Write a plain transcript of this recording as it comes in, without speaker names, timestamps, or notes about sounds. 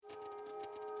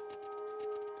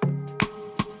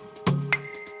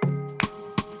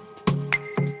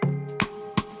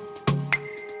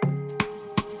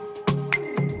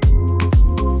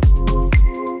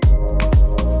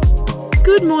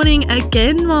Good morning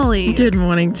again, Molly. Good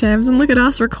morning, Tams. And look at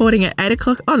us recording at 8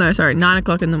 o'clock. Oh, no, sorry, 9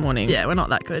 o'clock in the morning. Yeah, we're not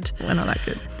that good. We're not that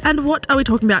good. And what are we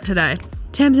talking about today?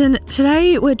 Tamsin,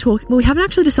 today we're talking... Well, we haven't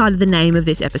actually decided the name of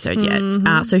this episode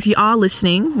yet. So if you are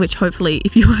listening, which hopefully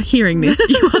if you are hearing this,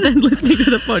 you are then listening to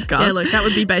the podcast. Yeah, look, that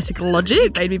would be basic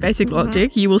logic. It'd be basic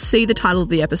logic. You will see the title of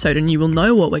the episode and you will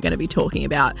know what we're going to be talking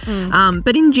about.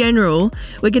 But in general,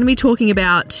 we're going to be talking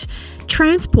about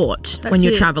transport when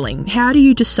you're travelling. How do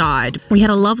you decide? We had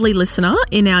a lovely listener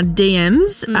in our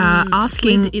DMs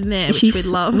asking... in there, which we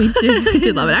love. We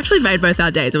did love it. It actually made both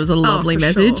our days. It was a lovely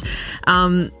message.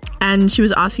 Sure. And she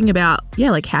was asking about,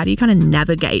 how do you kind of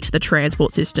navigate the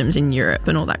transport systems in Europe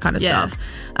and all that kind of stuff.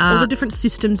 All the different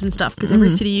systems and stuff, because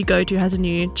every city you go to has a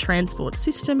new transport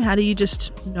system. How do you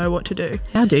just know what to do?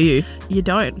 How do you? You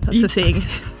don't. That's the thing.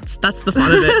 That's the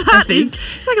fun of it, I think.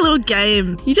 It's like a little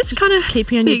game. You just kind of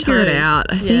keep you on your toes. Figure it out,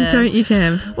 I think, don't you,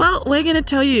 Tam? Well, we're going to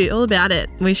tell you all about it.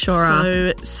 We sure are.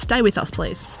 So stay with us,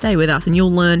 please. Stay with us and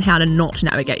you'll learn how to not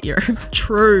navigate Europe.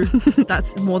 True.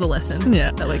 That's more the lesson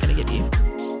that we're going to give you.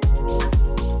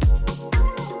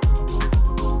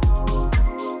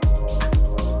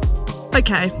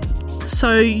 Okay,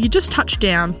 so you just touched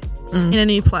down in a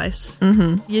new place.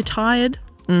 You're tired.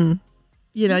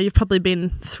 You know, you've probably been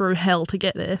through hell to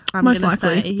get there. Most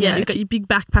likely. Yeah, you've got your big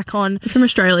backpack on. If you're from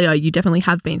Australia, you definitely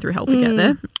have been through hell to get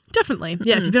there. Definitely.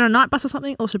 Yeah, if you've been on a night bus or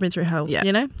something, also been through hell. Yeah.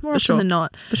 You know, more often than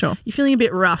not. For sure. You're feeling a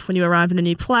bit rough when you arrive in a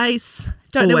new place.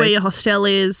 Don't know where your hostel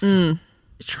is. You're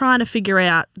trying to figure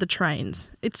out the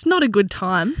trains. It's not a good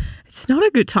time. It's not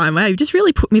a good time. Wow, you just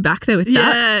really put me back there with that.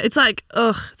 Yeah, it's like,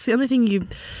 it's the only thing you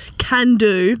can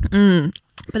do.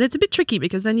 But it's a bit tricky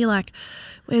because then you're like,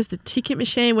 where's the ticket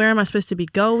machine? Where am I supposed to be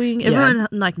going? Everyone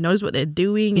knows what they're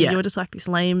doing and you're just like this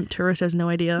lame tourist has no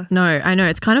idea. No, I know.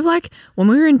 It's kind of like when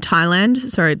we were in Thailand,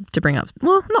 not sorry to bring up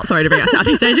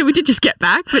Southeast Asia, we did just get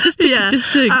back, but just to give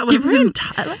some... in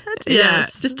Thailand?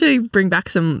 Yes. Just to bring back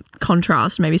some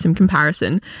contrast, maybe some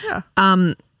comparison.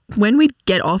 Yeah. When we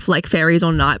get off like ferries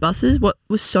or night buses, what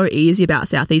was so easy about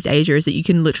Southeast Asia is that you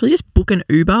can literally just book an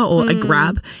Uber or a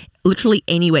Grab literally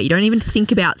anywhere. You don't even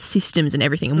think about systems and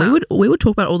everything. And we would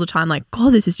talk about it all the time, like,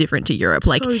 God, this is different to Europe.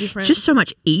 Like, different. Just so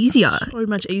much easier. So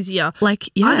much easier. Like,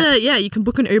 either, you can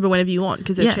book an Uber whenever you want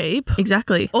because they're cheap.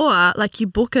 Exactly. Or like you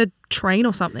book a train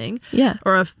or something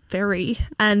or a ferry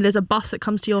and there's a bus that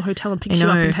comes to your hotel and picks you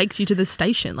up and takes you to the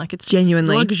station. Like, it's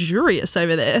genuinely luxurious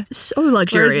over there. So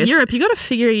luxurious. Whereas Europe, you got to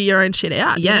figure your own shit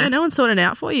out. Yeah. You know? No one's sorting it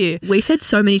out for you. We said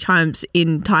so many times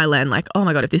in Thailand, like, oh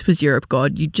my God, if this was Europe,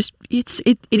 God, it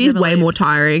is way more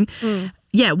tiring.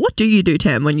 Yeah, what do you do,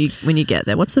 Tam, when you get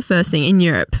there? What's the first thing in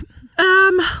Europe?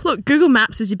 Look, Google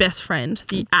Maps is your best friend.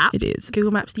 The app. It is.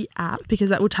 Google Maps, the app, because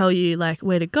that will tell you like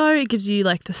where to go. It gives you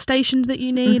like the stations that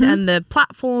you need and the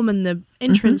platform and the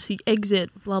entrance, the exit,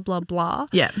 blah, blah, blah.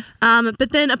 Yeah.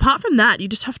 But then apart from that, you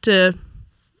just have to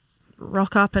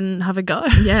rock up and have a go.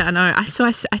 Yeah, I know.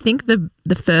 I think the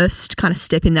first kind of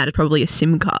step in that is probably a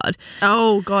SIM card.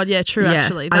 Oh, God, yeah, true,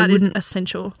 actually. That is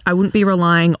essential. I wouldn't be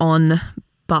relying on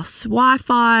bus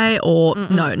Wi-Fi or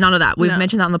none of that. We've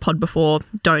mentioned that on the pod before.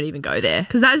 Don't even go there.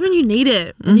 Because that is when you need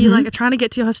it. When you're like trying to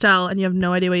get to your hostel and you have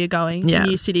no idea where you're going in a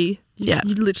new city. You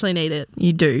literally need it.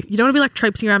 You do. You don't want to be like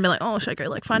traipsing around and be like, oh, should I go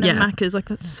like find out Macca's? Like,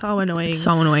 that's so annoying.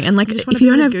 So annoying. And like, you just want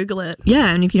to Google it. Yeah,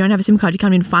 and if you don't have a SIM card, you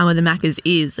can't even find where the Macca's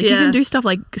is. Like, you can do stuff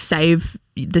like save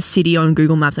the city on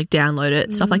Google Maps, like download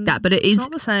it, stuff like that. But it is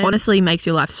honestly makes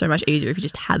your life so much easier if you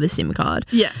just have a SIM card.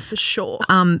 Yeah, for sure.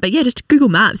 But yeah, just Google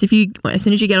Maps. As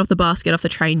soon as you get off the bus, get off the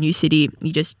train, new city,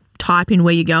 you just type in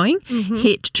where you're going,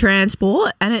 hit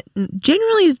transport, and it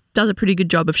generally does a pretty good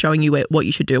job of showing you what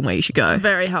you should do and where you should go.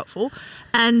 Very helpful.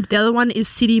 And the other one is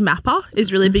City Mapper,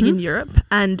 is really big in Europe,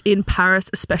 and in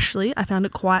Paris especially. I found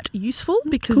it quite useful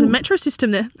because the metro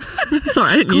system there.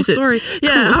 Sorry, I didn't use it. Story.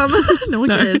 Yeah, no one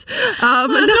cares. That's not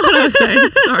what I was saying.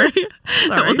 Sorry.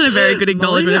 That wasn't a very good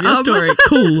acknowledgement of your story.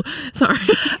 Cool. Sorry.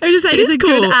 I'm just saying it's a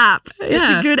good app. Yeah.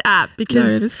 It's a good app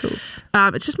because it is cool.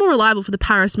 It's just more reliable for the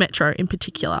Paris metro in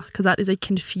particular because that is a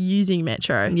confusing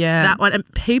metro. Yeah. That one. And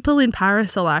people in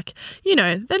Paris are like,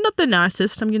 they're not the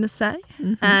nicest, I'm going to say.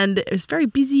 And it was very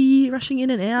busy, rushing in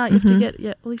and out. You have to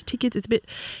get all these tickets. I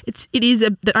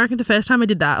reckon the first time I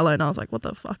did that alone, I was like, what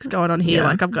the fuck's going on here? Yeah.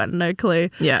 Like, I've got no clue.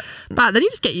 Yeah. But then you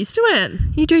just get used to it.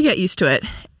 You do get used to it.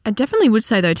 I definitely would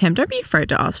say though, Tem, don't be afraid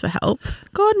to ask for help.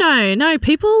 God, no.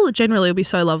 People generally will be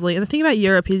so lovely. And the thing about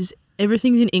Europe is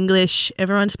everything's in English.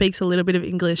 Everyone speaks a little bit of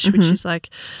English, which is like,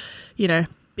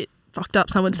 bit fucked up,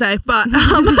 some would say, but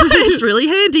it's really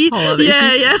handy.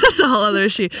 Yeah, that's a whole other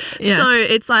issue. Yeah. So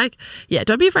it's like,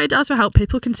 don't be afraid to ask for help.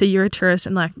 People can see you're a tourist,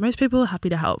 and like most people are happy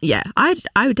to help. Yeah, I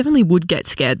definitely would get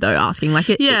scared though asking. Like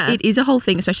it is a whole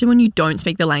thing, especially when you don't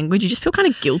speak the language. You just feel kind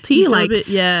of guilty. Like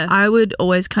I would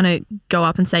always kind of go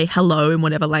up and say hello in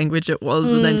whatever language it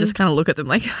was, and then just kind of look at them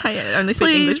like, I only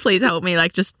speak English. Please help me.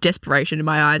 Like just desperation in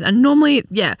my eyes. And normally,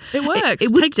 it works.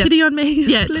 It take pity on me.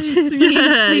 Yeah, please.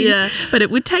 Yeah. But it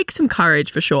would take some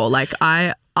courage for sure. Like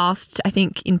I asked, I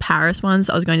think in Paris once,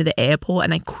 I was going to the airport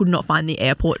and I could not find the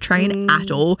airport train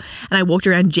at all. And I walked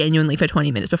around genuinely for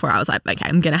 20 minutes before I was like, okay,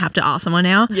 I'm going to have to ask someone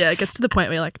now. Yeah, it gets to the point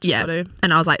where you're like, just gotta.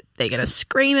 And I was like, they're going to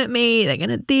scream at me. They're going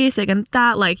to this, they're going to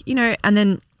that. Like, you know, and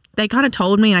then they kind of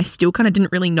told me and I still kind of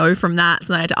didn't really know from that.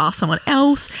 So then I had to ask someone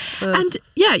else. And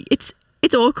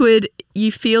it's awkward.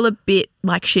 You feel a bit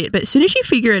like shit. But as soon as you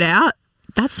figure it out,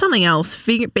 that's something else.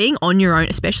 Being on your own,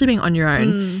 especially being on your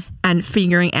own and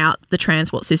figuring out the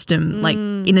transport system like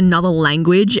in another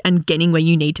language and getting where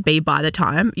you need to be by the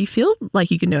time, you feel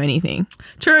like you can do anything.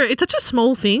 True. It's such a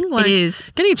small thing. Like, it is.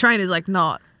 Getting a train is like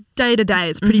not day to day.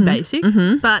 It's pretty basic,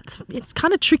 but it's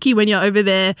kind of tricky when you're over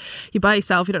there, you're by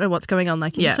yourself, you don't know what's going on.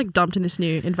 Like you're just like dumped in this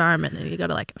new environment and you got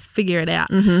to like figure it out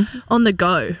on the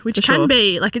go, which can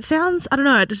be like, it sounds, I don't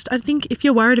know, I think if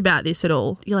you're worried about this at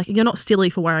all, you're not silly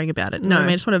for worrying about it. You know what I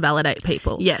mean? I just want to validate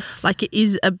people. Yes. Like it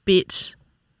is a bit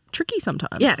tricky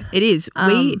sometimes. Yeah, it is.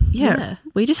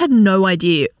 We just had no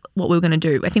idea what we were going to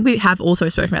do. I think we have also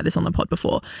spoken about this on the pod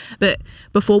before, but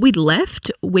before we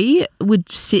left, we would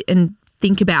sit and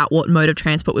think about what mode of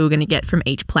transport we were going to get from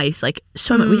each place. Like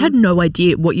so much, we had no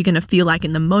idea what you're going to feel like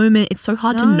in the moment. It's so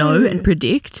hard to know and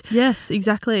predict. Yes,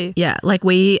 exactly. Yeah, like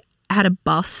we had a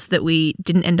bus that we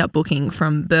didn't end up booking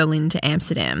from Berlin to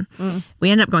Amsterdam. We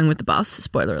ended up going with the bus,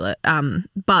 spoiler alert.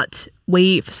 But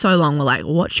we, for so long, were like,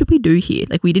 what should we do here?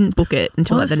 Like, we didn't book it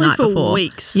until honestly, the night before. for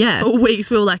weeks. Yeah. For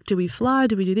weeks, we were like, do we fly?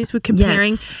 Do we do this? We're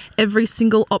comparing every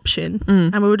single option.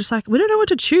 And we were just like, we don't know what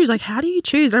to choose. Like, how do you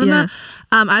choose? I remember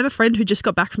I have a friend who just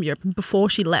got back from Europe. And before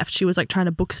she left, she was like trying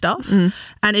to book stuff.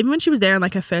 And even when she was there in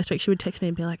like her first week, she would text me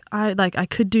and be like, I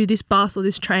could do this bus or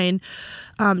this train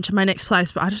to my next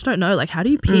place, but I just don't know. Like, how do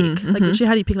you pick? Like, literally,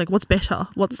 how do you pick? Like, what's better?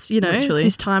 What's, you know, it's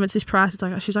this time, it's this price. It's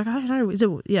like, she's like, I don't know. Is it?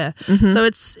 Yeah. So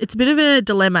it's a bit of a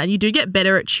dilemma, and you do get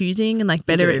better at choosing and like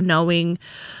better at knowing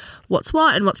what's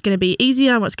what and what's going to be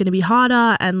easier and what's going to be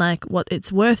harder and like what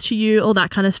it's worth to you. All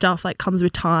that kind of stuff like comes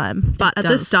with time. But at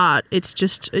the start, it's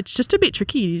just a bit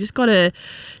tricky. You just got to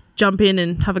jump in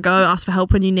and have a go, ask for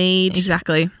help when you need.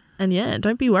 Exactly. And yeah,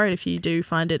 don't be worried if you do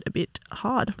find it a bit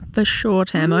hard. For sure,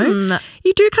 Tamo.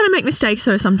 You do kind of make mistakes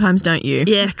though sometimes, don't you?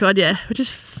 Yeah, God, yeah. Which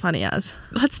is funny as.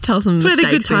 Let's tell some That's mistakes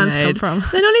where the good times we made. come from.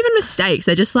 They're not even mistakes.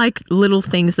 They're just like little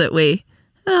things that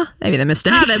maybe they're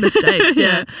mistakes. They're mistakes,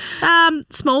 yeah.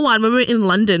 Small one, when we were in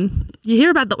London, you hear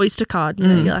about the Oyster card. You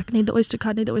know, you're like, need the Oyster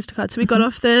card. So we got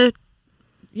off the,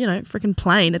 freaking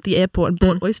plane at the airport and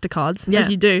bought Oyster cards,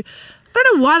 as you do. I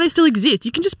don't know why they still exist.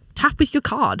 You can just tap with your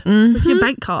card, with your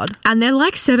bank card. And they're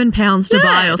like £7 to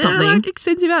buy or something. They're like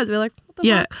expensive ads. We're like, what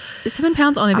the fuck?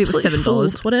 £7 on every was $7.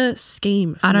 Fooled. What a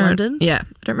scheme from London. Yeah.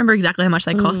 I don't remember exactly how much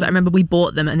they cost, but I remember we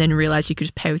bought them and then realized you could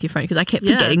just pay with your phone because I kept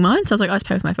forgetting mine. So I was like, I just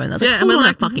pay with my phone. And I was like, and we're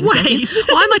like, fucking wait.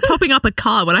 Why am I topping up a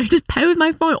card when I just pay with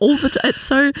my phone all the time? It's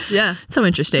so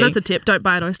interesting. So that's a tip. Don't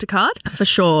buy an Oyster card. For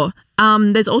sure.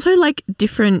 There's also like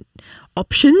different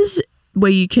options where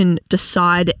you can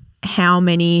decide how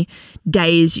many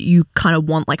days you kind of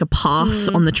want like a pass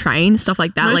on the train, stuff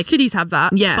like that. Most like cities have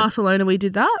that. Yeah. Barcelona, we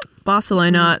did that.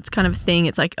 Barcelona, it's kind of a thing.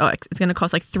 It's like, it's going to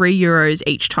cost like €3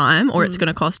 each time, or it's going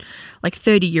to cost like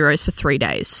 €30 for 3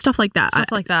 days, stuff like that. I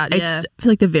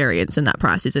feel like the variance in that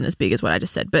price isn't as big as what I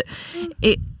just said, but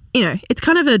it's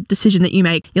kind of a decision that you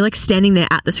make. You're like standing there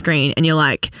at the screen and you're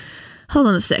like, hold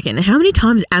on a second, how many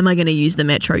times am I going to use the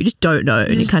metro? You just don't know.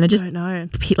 And you kind of just don't know.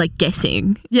 Like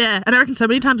guessing. Yeah, and I reckon so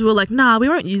many times we were like, nah, we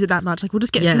won't use it that much. Like, we'll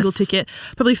just get a single ticket.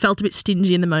 Probably felt a bit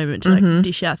stingy in the moment to like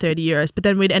dish out €30, but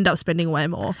then we'd end up spending way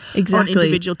more on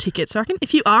individual tickets. So I reckon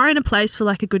if you are in a place for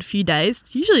like a good few days,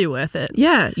 it's usually worth it.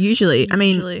 Yeah, usually. I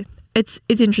mean, it's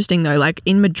interesting though. Like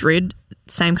in Madrid,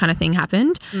 same kind of thing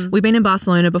happened. We've been in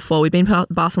Barcelona before. We've been to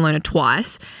Barcelona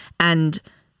twice, and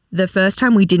the first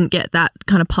time we didn't get that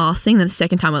kind of passing. Then the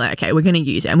second time we're like, okay, we're going to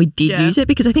use it. And we did use it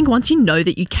because I think once you know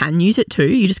that you can use it too,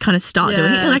 you just kind of start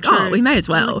doing it. You're like, oh, we may as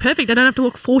well. Like, perfect. I don't have to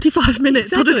walk 45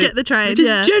 minutes. Exactly. I'll just get the train. Which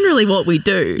is generally what we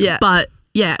do. Yeah. But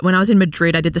yeah, when I was in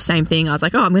Madrid, I did the same thing. I was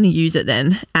like, oh, I'm going to use it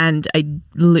then. And I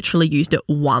literally used it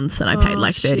once and I paid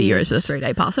like €30 for the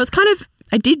 3-day pass. So it's kind of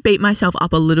I did beat myself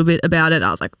up a little bit about it.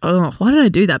 I was like, oh, why did I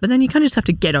do that? But then you kind of just have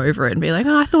to get over it and be like,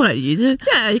 oh, I thought I'd use it.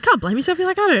 Yeah, you can't blame yourself. You're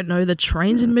like, I don't know the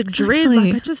trains in Madrid.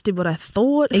 Like, I just did what I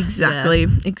thought. Exactly.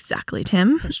 Yeah. Exactly,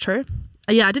 Tim. That's true.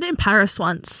 Yeah, I did it in Paris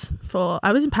once.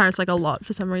 I was in Paris like a lot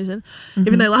for some reason.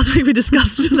 Even though last week we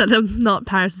discussed that I'm not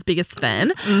Paris' biggest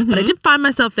fan, but I did find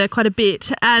myself there quite a bit.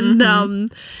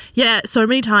 And yeah, so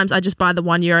many times I just buy the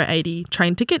 €1.80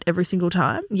 train ticket every single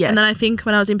time. Yes. And then I think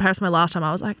when I was in Paris my last time,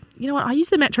 I was like, you know what? I use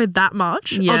the metro that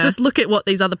much. Yeah. I'll just look at what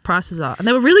these other prices are, and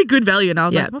they were really good value. And I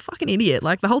was like, I'm a fucking idiot,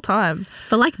 like the whole time.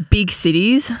 For like big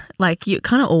cities, like you're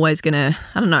kind of always gonna,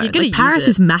 I don't know. Like Paris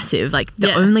is massive. Like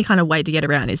the only kind of way to get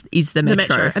around is the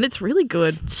metro. And it's really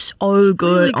good. So good.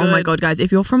 Really good. Oh my God, guys.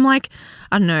 If you're from like,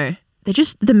 I don't know, they're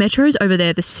just, the metros over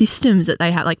there, the systems that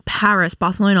they have, like Paris,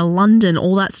 Barcelona, London,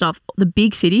 all that stuff, the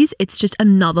big cities, it's just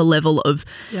another level of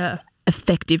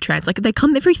effective trains. Like they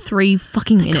come every 3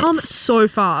 fucking minutes. They come so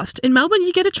fast. In Melbourne,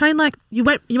 you get a train like, you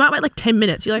might wait like 10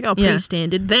 minutes. You're like, oh, pretty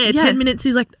standard. There, 10 minutes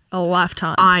is like a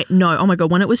lifetime. I know. Oh my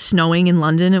God. When it was snowing in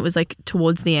London, it was like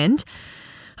towards the end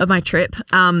of my trip.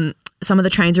 Some of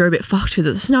the trains are a bit fucked because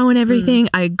of the snow and everything.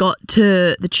 I got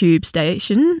to the tube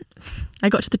station. I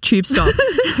got to the tube stop.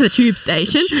 The tube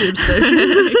station.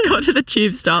 I got to the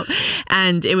tube stop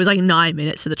and it was like 9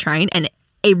 minutes to the train and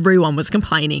everyone was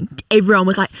complaining. Everyone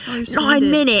was like, so 9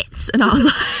 minutes. And I was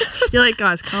like... You're like,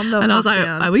 guys, calm down. And I was like,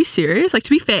 are we serious? Like, to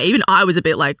be fair, even I was a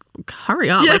bit like, hurry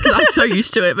up. Yeah. Because I was so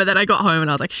used to it. But then I got home and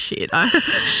I was like, shit.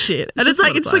 Shit. And it's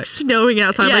like snowing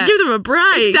outside. Yeah. Like, give them a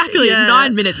break. Exactly. Yeah.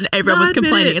 9 minutes and everyone was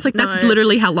complaining. It's like, that's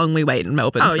literally how long we wait in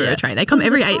Melbourne for a train. They come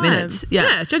every 8 minutes.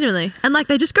 Yeah, genuinely. And like,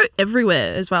 they just go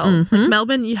everywhere as well. Like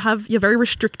Melbourne, you're very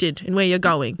restricted in where you're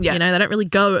going. Yeah. You know, they don't really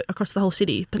go across the whole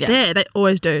city. But there, they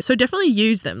always do. So definitely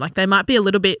use them. Like, they might be a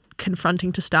little bit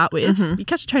confronting to start with. You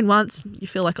catch a train once, you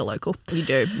feel like a local. You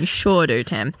do. You sure do,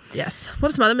 Tam. Yes. What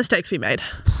are some other mistakes we made?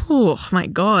 Oh my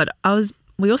God.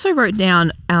 We also wrote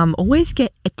down always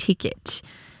get a ticket.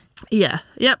 Yeah.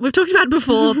 Yeah. We've talked about it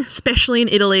before, especially in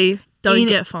Italy. Don't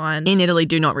get fined. In Italy,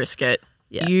 do not risk it.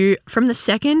 Yeah. From the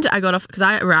second I got off, because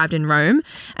I arrived in Rome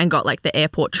and got like the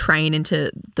airport train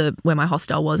into where my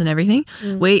hostel was and everything,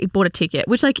 we bought a ticket,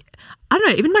 which like, I don't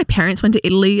know, even my parents went to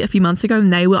Italy a few months ago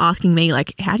and they were asking me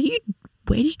like,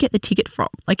 where do you get the ticket from?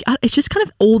 Like, it's just kind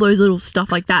of all those little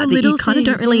stuff like that you kind of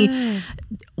don't really,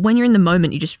 when you're in the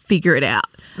moment, you just figure it out.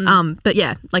 But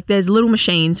yeah, like there's little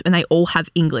machines and they all have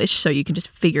English, so you can just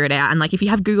figure it out. And like if you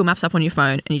have Google Maps up on your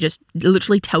phone and you just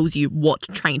literally tells you what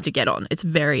train to get on, it's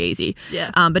very easy.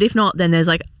 Yeah. But if not, then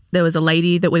there was a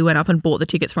lady that we went up and bought the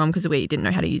tickets from because we didn't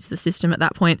know how to use the system at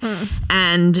that point.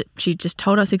 And she just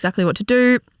told us exactly what to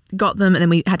do. Got them and then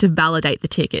we had to validate the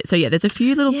ticket. So yeah, there's a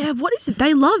few little... Yeah, what is it?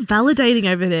 They love validating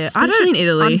over there. Especially I don't in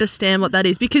Italy. understand what that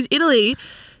is because Italy,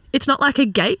 it's not like a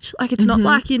gate. Like it's not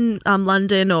like in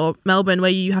London or Melbourne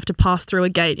where you have to pass through a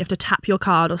gate. You have to tap your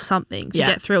card or something to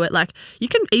get through it. Like you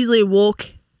can easily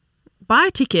buy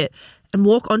a ticket and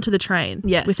walk onto the train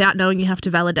without knowing you have to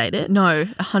validate it. No,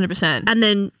 100%. And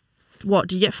then what,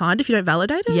 do you get fined if you don't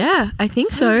validate it? Yeah, I think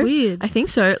so. Weird. I think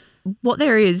so. What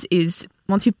there is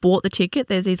once you've bought the ticket,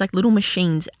 there's these like little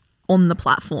machines on the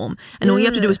platform and all you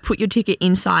have to do is put your ticket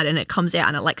inside and it comes out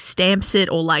and it like stamps it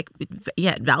or like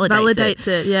it validates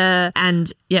it. Yeah.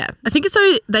 And I think it's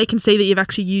so they can see that you've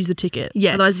actually used the ticket.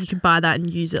 Yes. Otherwise you could buy that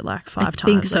and use it like 5 times. I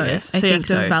think so. So you have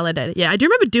to validate it. Yeah, I do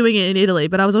remember doing it in Italy,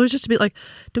 but I was always just a bit like,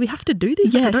 do we have to do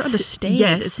this? Yes. Like, I don't understand.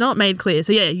 Yes. It's not made clear.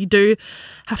 So yeah, you do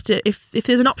have to, if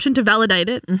there's an option to validate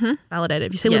it, validate it.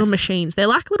 If you see little machines, they're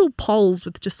like little poles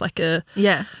with just like a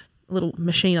little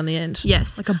machine on the end.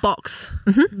 Yes. Like a box.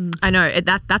 I know.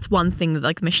 That's one thing that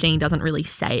like the machine doesn't really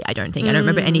say, I don't think. I don't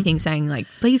remember anything saying like,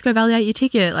 please go validate your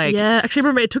ticket. Like, yeah, actually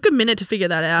remember it took a minute to figure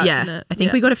that out, didn't it? I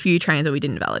think we got a few trains that we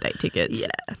didn't validate tickets.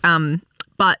 Yeah.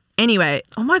 But anyway.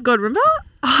 Oh my God, remember?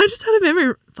 I just had a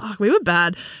memory. Fuck, we were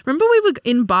bad. Remember we were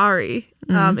in Bari,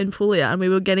 in Puglia, and we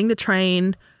were getting the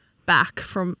train back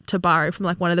to Bari from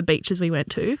like one of the beaches we went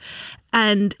to,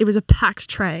 and it was a packed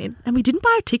train and we didn't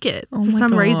buy a ticket for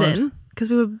some reason because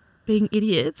we were being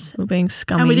idiots. We're being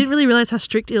scummy. And we didn't really realise how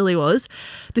strict Italy was.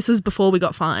 This was before we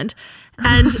got fined.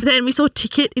 And then we saw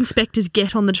ticket inspectors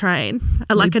get on the train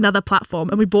at like another platform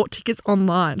and we bought tickets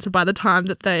online. So by the time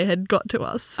that they had got to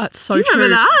us. That's so true. Do you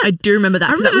remember that? I do remember that.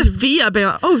 I remember the fear being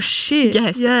like, oh shit.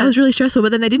 Yes. Yeah. That was really stressful.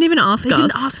 But then they didn't even ask us. They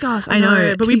didn't ask us. I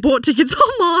know. But we bought tickets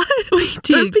online. We did.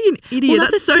 Don't be an idiot. Well,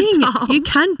 that's so dumb. You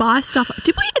can buy stuff.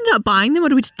 Did we end up buying them or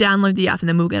did we just download the app and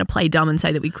then we were going to play dumb and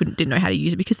say that we didn't know how to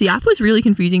use it because the app was really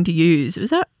confusing to use?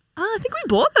 Was that... I think we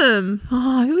bought them.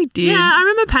 Oh, we did. Yeah, I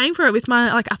remember paying for it with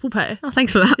my like Apple Pay. Oh,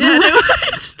 thanks for that. Yeah, no,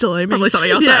 still owe me. Probably something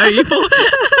else I owe you for.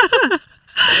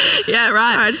 Yeah,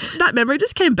 right. Sorry, that memory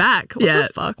just came back. What the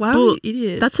fuck? Why are we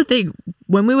idiots? That's the thing.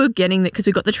 When we were getting because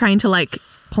we got the train to like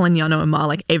Polignano and Mar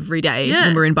like every day when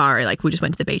we were in Bari, like we just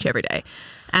went to the beach every day.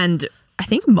 And I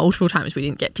think multiple times we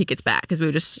didn't get tickets back because we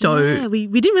were just so... Yeah, we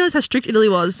didn't realise how strict Italy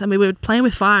was, and we were playing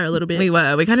with fire a little bit. We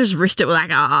were. We kind of just risked it. We're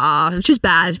like, which is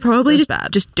bad. Probably just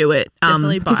bad. Just do it.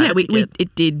 Definitely buy a ticket.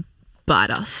 It did bite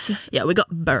us. Yeah, we got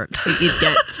burnt. We did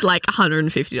get like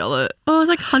 $150. Oh, it was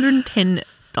like $110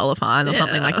 fine or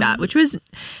something like that, which was...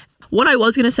 What I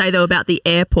was going to say, though, about the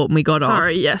airport when we got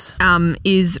off... yes.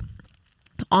 Is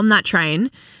on that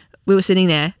train, we were sitting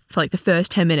there for like the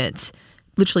first 10 minutes...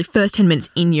 literally first 10 minutes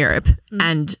in Europe,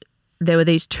 and there were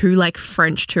these two like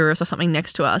French tourists or something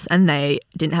next to us, and they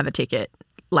didn't have a ticket.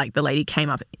 Like the lady came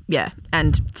up,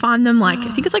 and fined them like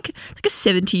I think it's like a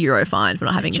 €70 fine for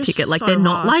not having a ticket. Like they're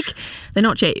not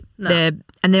cheap. No.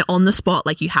 They're on the spot.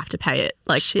 Like you have to pay it.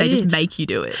 Like they just make you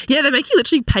do it. Yeah, they make you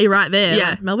literally pay right there. Yeah,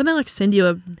 like, Melbourne they like send you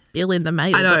a bill in the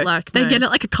mail. I know. But, like they get it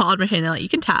like a card machine. They're like you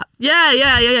can tap. Yeah.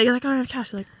 You're like I don't have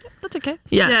cash. They're like that's okay.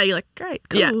 Yeah. You're like great.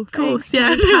 Cool. Yeah. Cool. Thanks.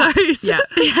 Yeah. No worries.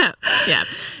 Yeah. Yes.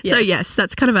 So yes,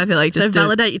 that's kind of I feel like just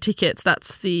validate your tickets.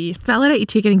 That's the validate your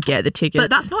ticket and get the tickets. But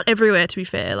that's not everywhere. To be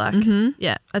fair, like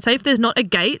I'd say if there's not a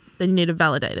gate, then you need to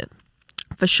validate it.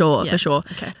 For sure.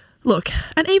 Okay. Look,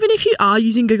 and even if you are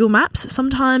using Google Maps,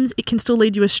 sometimes it can still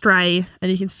lead you astray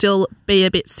and you can still be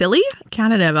a bit silly.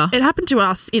 Can it ever? It happened to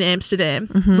us in Amsterdam.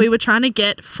 We were trying to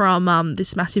get from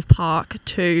this massive park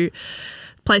to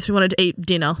a place we wanted to eat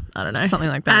dinner. I don't know. Something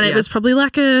like that. And it was probably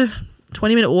like a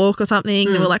 20-minute walk or something.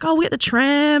 And we're like, we'll get the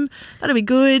tram. That'll be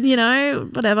good,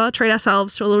 whatever. Treat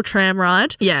ourselves to a little tram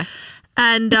ride. Yeah.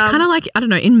 And it's kind of like, I don't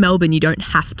know, in Melbourne, you don't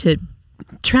have to...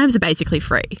 Trams are basically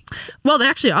free. Well, they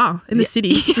actually are in the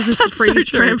city. This is a free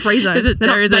tram-free zone. They're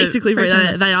not basically free.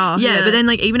 They are. Yeah, but then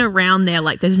like even around there,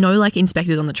 like there's no like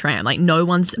inspectors on the tram. Like no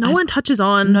one touches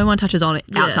on it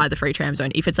outside the free tram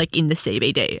zone if it's like in the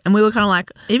CBD. And we were kind of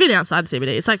like, even outside the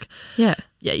CBD, it's like yeah,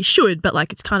 you should, but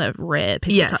like it's kind of rare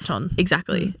people touch on.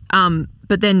 Exactly.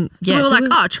 But then, we were like,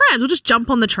 trams, we'll just jump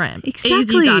on the tram. Exactly.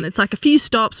 Easy done. It's like a few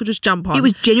stops, we'll just jump on. It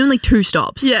was genuinely 2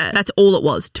 stops. Yeah. That's all it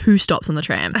was, 2 stops on the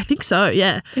tram. I think so,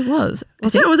 yeah. It was.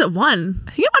 Was it one?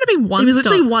 I think it might have been 1 stop. It was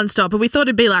literally 1 stop, but we thought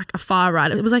it'd be like a far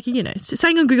ride. It was like,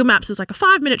 saying on Google Maps, it was like a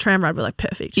 5-minute tram ride. We're like,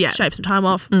 perfect. Just shave some time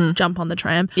off, jump on the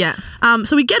tram. Yeah.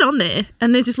 So we get on there,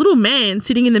 and there's this little man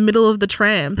sitting in the middle of the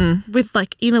tram with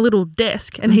like in a little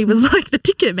desk, and he was like the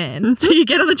ticket man. So you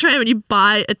get on the tram and you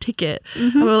buy a ticket.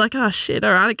 And we were like, oh shit,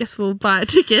 all right, I guess we'll buy a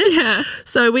ticket. Yeah.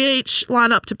 So we each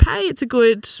line up to pay. It's a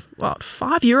good,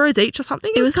 €5 each or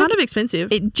something. It was kind of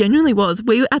expensive. It genuinely was.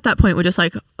 We at that point were just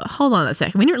like, hold on a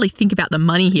second. We didn't really think about the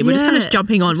money here. We're just kind of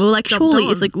jumping on. We were like, surely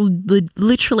it's like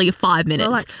literally 5 minutes.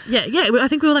 We're like, I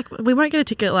think we were like, we won't get a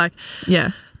ticket. Like,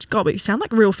 yeah. God, we sound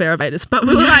like real fare evaders, but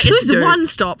we were like, it's 1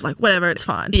 stop, like whatever, it's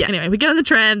fine. Yeah. Anyway, we get on the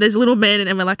tram, there's a little man,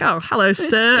 and we're like, oh, hello,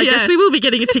 sir. I guess we will be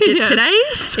getting a ticket today.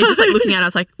 So. He's just like looking at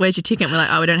us like, where's your ticket? And we're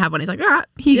like, we don't have one. He's like, all right,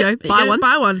 here you go, buy one.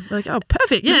 Buy one. We're like, oh,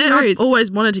 perfect. Yeah, I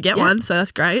always wanted to get one, so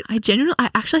that's great. I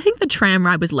actually think the tram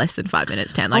ride was less than 5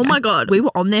 minutes, Tan. Like, oh my God. We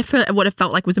were on there for what it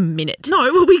felt like was a minute. No,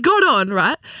 well, we got on,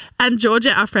 right? And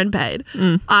Georgia, our friend, paid.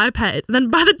 I paid. And then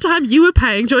by the time you were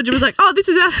paying, Georgia was like, oh, this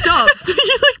is our stop. So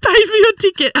you like paid for your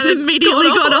ticket and immediately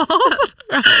got off.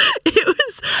 Right. It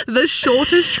was the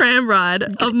shortest tram ride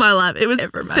of my life. It was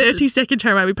 30-second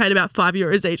tram ride. We paid about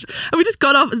 €5 each. And we just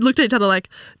got off and looked at each other like,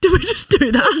 did we just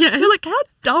do that? Yeah. We're like, how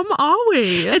dumb are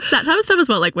we? It's that type of stuff as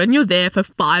well. Like when you're there for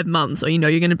 5 months or you're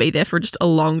going to be there for just a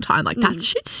long time, like that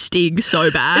shit stings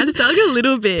so bad. It stung a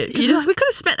little bit. We could have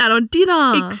spent that on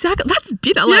dinner. Exactly. That's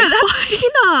dinner. Yeah, that's dinner.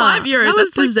 €5. That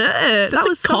was dessert. That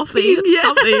was coffee. That's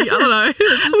something. I don't know.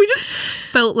 We just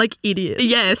felt like idiots.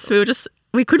 Yes,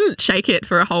 we couldn't shake it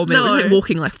for a whole minute. We were like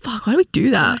walking like, fuck, why do we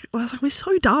do that? I was like, we're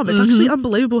so dumb. It's actually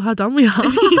unbelievable how dumb we are.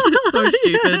 So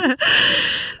stupid.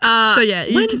 So yeah,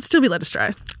 you can still be led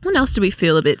astray. When else do we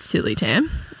feel a bit silly, Tam?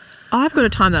 I've got a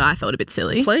time that I felt a bit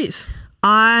silly. Please.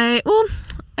 I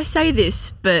say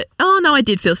this, but I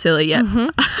did feel silly. Yeah.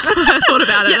 I thought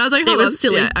about it and I was like, it was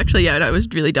silly. Yeah, actually, no, it was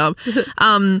really dumb.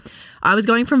 I was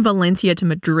going from Valencia to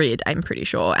Madrid, I'm pretty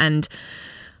sure, and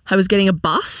I was getting a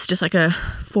bus, just like a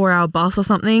 4-hour bus or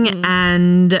something,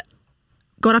 and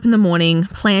got up in the morning,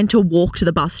 planned to walk to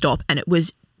the bus stop, and it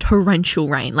was torrential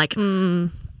rain. Like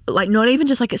not even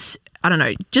just like I don't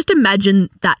know, just imagine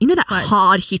that, that like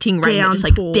hard hitting rain that just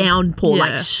like downpour,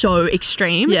 like so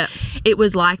extreme. Yeah. It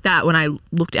was like that when I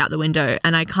looked out the window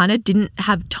and I kind of didn't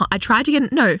have time. Did I try to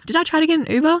get an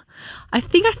Uber? I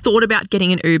think I thought about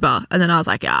getting an Uber and then I was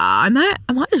like, I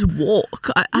might just walk.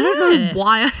 I don't know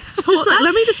why I thought just like,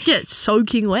 let me just get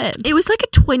soaking wet. It was like a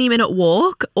 20-minute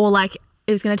walk or like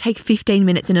it was going to take 15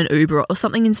 minutes in an Uber or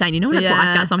something insane. You know what it's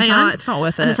like that sometimes? Yeah, it's not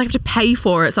worth it. And it's like I have to pay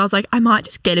for it. So I was like, I might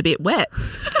just get a bit wet.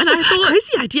 And I thought,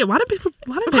 crazy idea. Why do people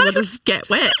just get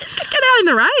wet? Get out in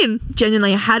the rain.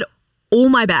 Genuinely, I had all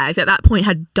my bags at that point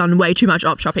had done way too much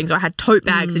op shopping, so I had tote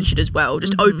bags and shit as well,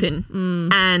 just open,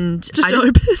 and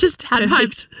just had my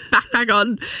backpack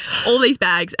on, all these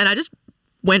bags, and I just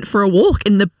went for a walk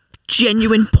in the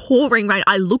genuine pouring rain.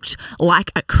 I looked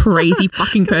like a crazy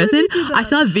fucking person. I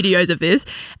still have videos of this,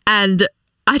 and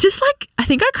I just I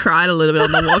think I cried a little bit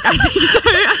on the walk. I think so.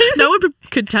 No one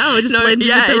could tell. It just blended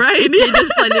with the rain. It did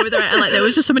just blend in with the rain. And there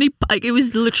was just so many, it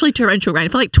was literally torrential rain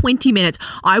for 20 minutes.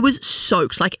 I was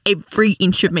soaked, every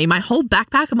inch of me. My whole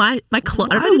backpack and my clothes.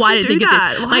 I don't know why I didn't think of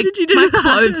this. Why did you do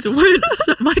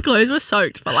that? My clothes were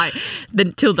soaked for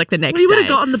till the next day. You would have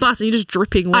got on the bus and you're just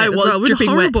dripping wet. I was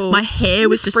dripping wet. My hair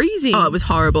was just freezing. Oh, it was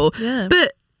horrible. Yeah.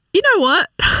 But you know what?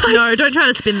 No, don't try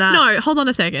to spin that. No, hold on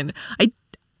a second.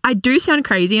 I do sound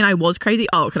crazy, and I was crazy.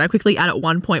 Oh, can I quickly add at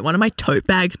one point, one of my tote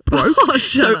bags broke.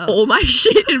 So all my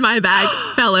shit in my bag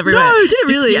fell everywhere. No, did it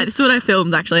really? Yeah, this is what I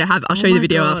filmed, actually. I'll show you the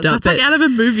video after. That's out of a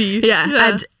movie. Yeah.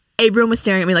 And everyone was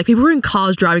staring at me. People were in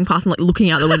cars driving past and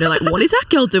looking out the window what is that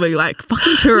girl doing?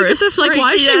 Fucking tourists.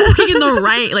 Why is she walking in the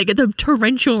rain? The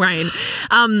torrential rain.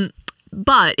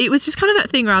 But it was just kind of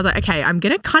that thing where I was like, okay, I'm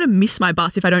going to kind of miss my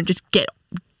bus if I don't just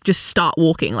start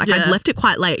walking. I'd left it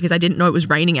quite late because I didn't know it was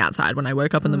raining outside when I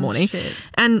woke up in the morning. Shit.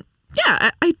 And yeah,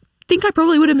 I think I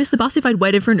probably would have missed the bus if I'd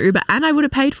waited for an Uber, and I would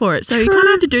have paid for it. So you kind of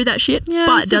have to do that shit,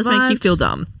 but it does make you feel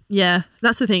dumb. Yeah,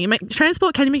 that's the thing.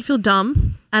 Transport can make you feel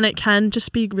dumb, and it can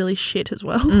just be really shit as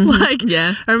well.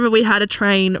 Yeah. I remember we had a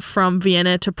train from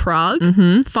Vienna to Prague,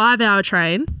 5-hour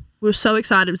train. We were so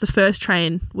excited. It was the first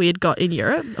train we had got in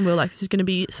Europe, and we were like, this is going to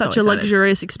be such a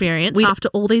luxurious experience after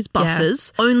all these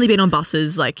buses. Yeah. Only been on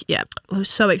buses, We were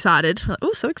so excited.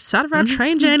 So excited for our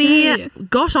train journey. Yeah.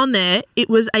 Got on there. It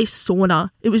was a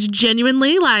sauna. It was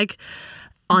genuinely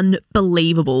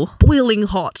unbelievable. Boiling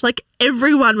hot.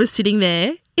 Everyone was sitting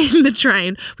there in the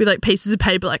train with pieces of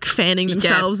paper fanning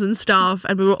themselves and stuff,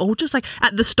 and we were all just at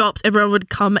the stops. Everyone would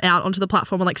come out onto the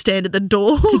platform and stand at the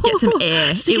door to get some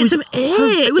air.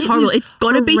 It was horrible. It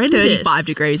got to be 35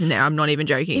 degrees in there. I'm not even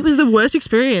joking. It was the worst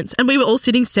experience, and we were all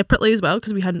sitting separately as well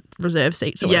because we hadn't reserved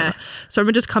seats or whatever. So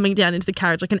we're just coming down into the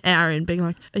carriage an hour and being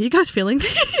like, are you guys feeling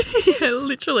this? Yeah,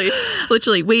 literally it's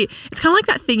kind of like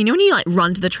that thing, when you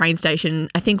run to the train station.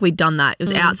 I think we'd done that. It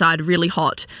was outside, really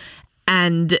hot,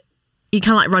 and you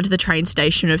kind of run to the train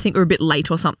station. I think we were a bit late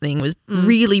or something. It was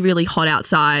really, really hot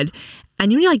outside.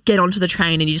 And you get onto the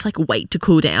train and you just wait to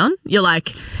cool down. You're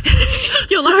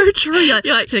so true. You're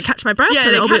should I catch my breath?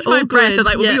 Yeah, I'll catch my breath and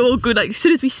we'll be all good. As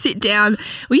soon as we sit down,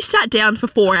 we sat down for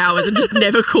 4 hours and just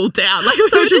never cooled down.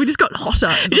 So true. We just got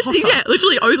hotter. Yeah,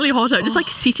 literally only hotter. Just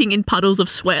sitting in puddles of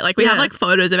sweat. We have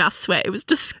photos of our sweat. It was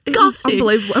disgusting. It was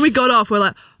unbelievable. And we got off, we're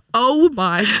like, oh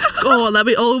my God.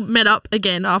 We all met up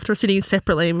again after sitting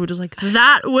separately, and we were just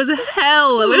that was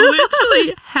hell.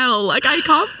 Literally hell. I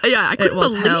couldn't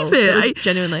believe it. It was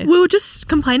genuinely. We were just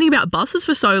complaining about buses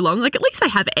for so long. At least they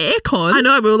have aircon. I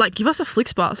know. We were give us a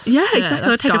Flixbus. Yeah,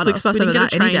 exactly. I'll take a Flixbus over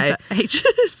that any day.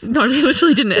 No, we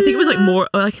literally didn't. I think it was more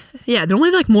they're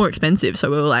normally more expensive.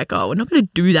 So we were we're not going to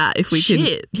do that if we can.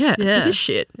 Yeah, it is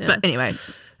shit. Yeah. But anyway,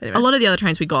 a lot of the other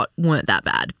trains we got weren't that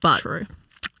bad. But true.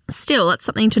 Still, that's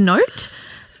something to note.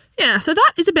 Yeah, so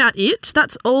that is about it.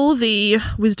 That's all the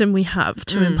wisdom we have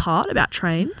to impart about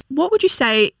trains. What would you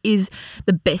say is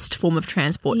the best form of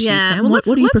transport to use? Well, what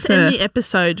do you prefer? Let's end the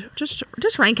episode. Just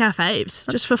rank our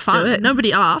faves, just for fun.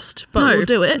 Nobody asked, but we'll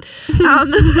do it.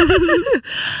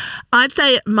 I'd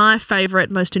say my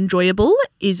favourite, most enjoyable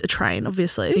is a train,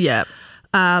 obviously. Yeah.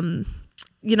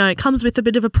 It comes with a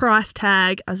bit of a price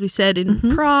tag, as we said in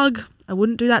Prague. I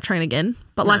wouldn't do that train again,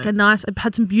 but I've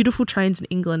had some beautiful trains in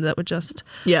England that were just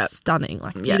stunning,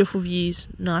 beautiful views,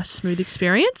 nice smooth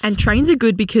experience. And trains are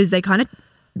good because they kind of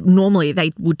normally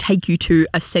they would take you to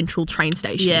a central train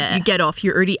station. Yeah. You get off,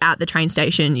 you're already at the train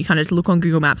station, you kind of look on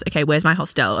Google Maps, okay, where's my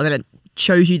hostel? And then it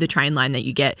shows you the train line that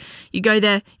you get. You go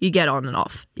there, you get on and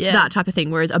off. It's that type of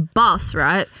thing. Whereas a bus,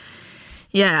 right?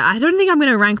 Yeah, I don't think I'm going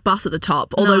to rank bus at the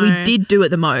top, although we did do it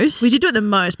the most. We did do it the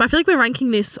most, but I feel like we're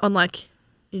ranking this on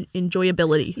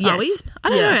enjoyability. Yes. Are we? I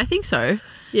don't know. I think so.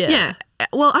 Yeah.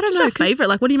 Well, I don't know. Your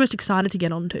favourite? What are you most excited to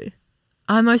get onto?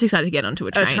 I'm most excited to get onto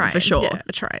a train for sure. Yeah,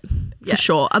 a train. For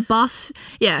sure. A bus,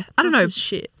 I don't know.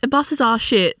 Shit. The buses are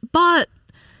shit, but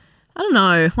I don't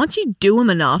know. Once you do them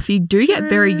enough, you do get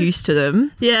very used to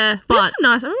them. Yeah. But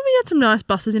I remember we had some nice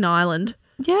buses in Ireland.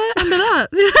 Yeah. Remember that?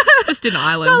 Just in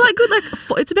Ireland. No, like good, like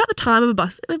it's about the time of a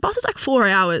bus. A bus is like 4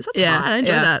 hours. That's fine. I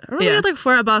enjoy that. I remember we had like a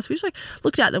 4 hour bus. We just like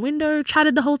looked out the window,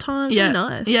 chatted the whole time. It was really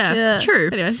nice. Yeah. True.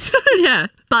 Anyway. Yeah.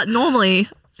 But normally,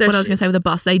 what I was going to say with a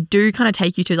bus, they do kind of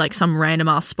take you to like some random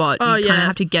ass spot. You kind of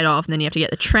have to get off and then you have to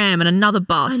get the tram and another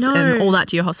bus and all that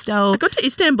to your hostel. I got to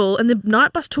Istanbul and the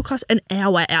night bus took us an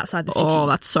hour outside the city. Oh,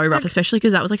 that's so rough, especially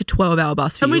because that was like a 12-hour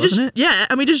bus for you, wasn't it? Yeah,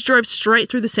 and we just drove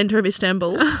straight through the centre of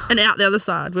Istanbul and out the other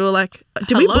side. We were like,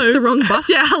 did we book the wrong bus?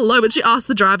 Yeah, hello. But she asked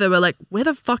the driver, we're like, where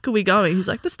the fuck are we going? He's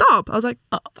like, the stop. I was like,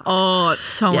 oh, it's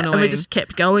so annoying. And we just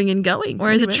kept going and going.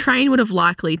 Whereas a train would have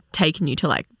likely taken you to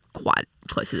like quite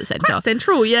close to the centre. Quite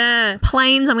central, yeah.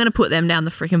 Planes, I'm going to put them down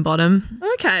the freaking bottom.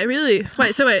 Okay, really?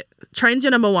 Wait, train's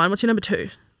your number one. What's your number two?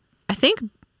 I think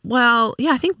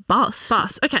bus.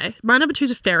 Bus, okay. My number two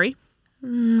is a ferry.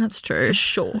 That's true. For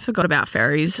sure. I forgot about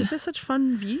ferries. Because they're such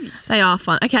fun views. They are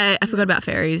fun. Okay, I forgot about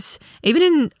ferries.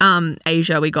 Even in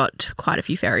Asia, we got quite a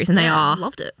few ferries and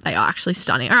loved it. They are actually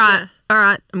stunning. All right.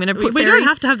 I'm going to put ferries. We don't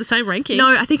have to have the same ranking. No,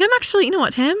 I think I'm actually, you know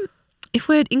what, Tam? If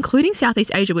we're including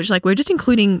Southeast Asia, which like we're just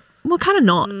including, well, kind of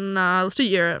not. Nah, let's do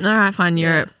Europe. All right, fine,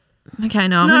 Europe. Yeah. Okay,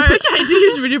 no.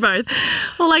 Do both.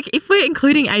 Well, like if we're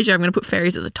including Asia, I'm going to put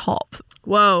ferries at the top.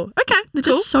 Whoa. Okay, they're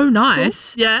just so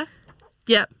nice. Cool. Yeah.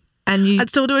 Yep. And I'd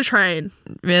still do a train.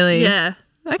 Really? Yeah.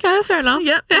 Okay, that's fair enough.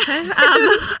 Yep. Okay.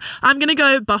 I'm going to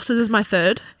go buses as my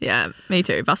third. Yeah, me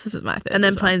too. Buses is my third. And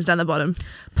then planes down the bottom.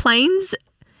 Planes...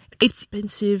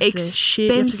 Expensive.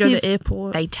 Shit. You have to go to the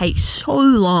airport. They take so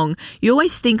long. You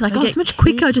always think like, it's much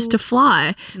quicker just to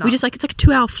fly. No. We just like, it's like a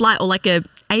 2-hour flight or like a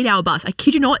 8-hour bus. I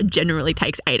kid you not, it generally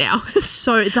takes 8 hours.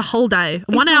 So it's a whole day.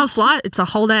 1 hour flight, it's a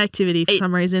whole day activity for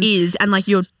some reason. It is. And like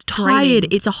you're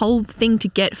tired. It's a whole thing to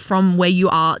get from where you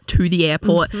are to the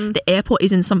airport. Mm-hmm. The airport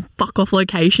is in some fuck off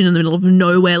location in the middle of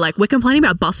nowhere. Like we're complaining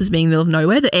about buses being in the middle of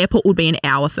nowhere. The airport would be an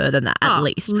hour further than that at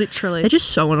least. Literally. They're just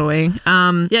so annoying.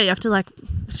 Yeah, you have to like,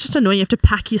 it's just annoying. You have to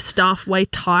pack your stuff way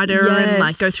tighter and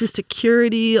like go through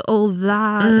security, all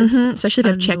that. Mm-hmm. Especially if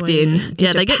they've checked in.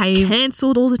 Yeah, they get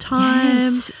cancelled all the time.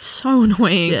 Yes, it's so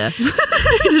annoying. Yeah.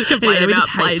 Just complain we about just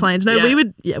hate planes. No, we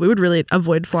would really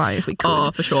avoid flying if we could.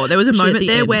 Oh, for sure. There was a moment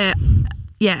there where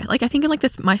like I think in like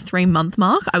my 3-month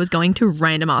mark, I was going to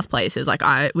random ass places. Like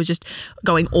I was just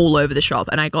going all over the shop,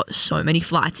 and I got so many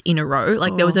flights in a row.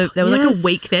 Like there was like a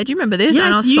week there. Do you remember this? Yes,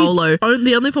 and I was solo.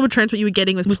 The only form of transport you were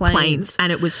getting was planes,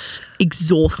 and it was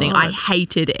exhausting. God. I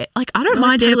hated it. Like I don't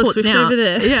mind Taylor airports Swift now. over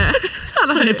there. Yeah, I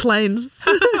don't know planes.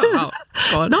 Oh,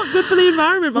 God. Not good for the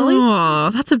environment, Molly.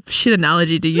 Oh, that's a shit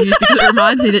analogy to use because it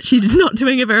reminds me that she's not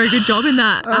doing a very good job in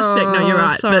that aspect. No, you're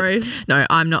right. Sorry. But no,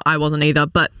 I'm not. I wasn't either.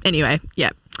 But anyway, yeah.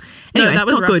 Anyway, no, that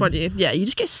was rough good on you. Yeah, you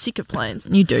just get sick of planes.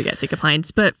 You do get sick of planes.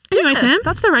 But anyway, Tam.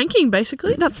 That's the ranking,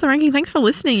 basically. That's the ranking. Thanks for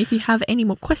listening. If you have any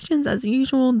more questions, as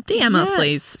usual, DM us,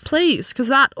 please. Please, because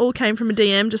that all came from a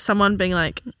DM, just someone being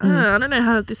like, I don't know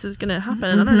how this is going to happen.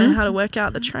 I don't know how to work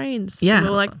out the trains. Yeah. And we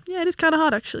were like, yeah, it is kind of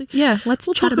hard, actually. Yeah, we'll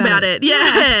talk about it.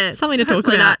 Yeah. Something to talk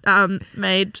about. That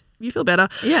made you feel better.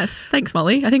 Yes. Thanks,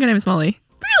 Molly. I think her name is Molly.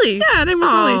 Really? Yeah, her name was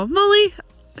Molly. Molly.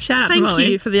 Shout out to Molly.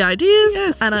 Thank you for the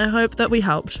ideas, and I hope that we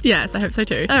helped. Yes, I hope so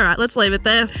too. All right, let's leave it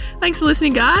there. Thanks for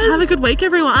listening, guys. Have a good week,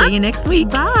 everyone. See you next week.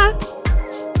 Bye.